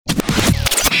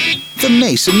The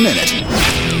Mason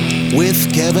Minute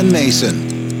with Kevin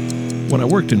Mason. When I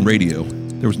worked in radio,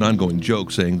 there was an ongoing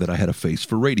joke saying that I had a face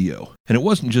for radio. And it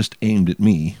wasn't just aimed at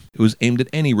me. It was aimed at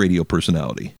any radio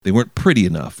personality. They weren't pretty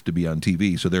enough to be on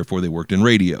TV, so therefore they worked in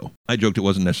radio. I joked it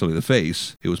wasn't necessarily the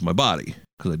face, it was my body,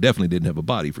 because I definitely didn't have a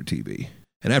body for TV.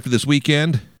 And after this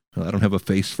weekend, well, I don't have a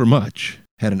face for much.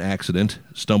 Had an accident,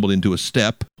 stumbled into a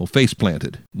step, face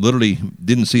planted. Literally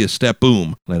didn't see a step,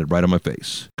 boom, landed right on my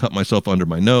face. Cut myself under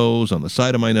my nose, on the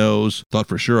side of my nose. Thought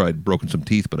for sure I'd broken some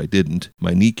teeth, but I didn't.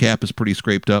 My kneecap is pretty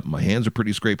scraped up, my hands are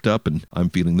pretty scraped up, and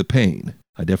I'm feeling the pain.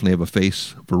 I definitely have a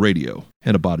face for radio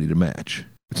and a body to match.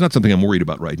 It's not something I'm worried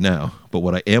about right now, but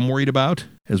what I am worried about,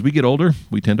 as we get older,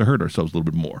 we tend to hurt ourselves a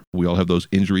little bit more. We all have those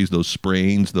injuries, those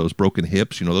sprains, those broken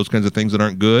hips, those kinds of things that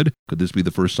aren't good. Could this be the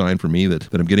first sign for me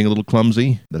that I'm getting a little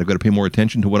clumsy, that I've got to pay more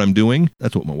attention to what I'm doing?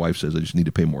 That's what my wife says. I just need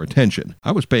to pay more attention.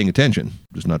 I was paying attention,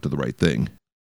 just not to the right thing.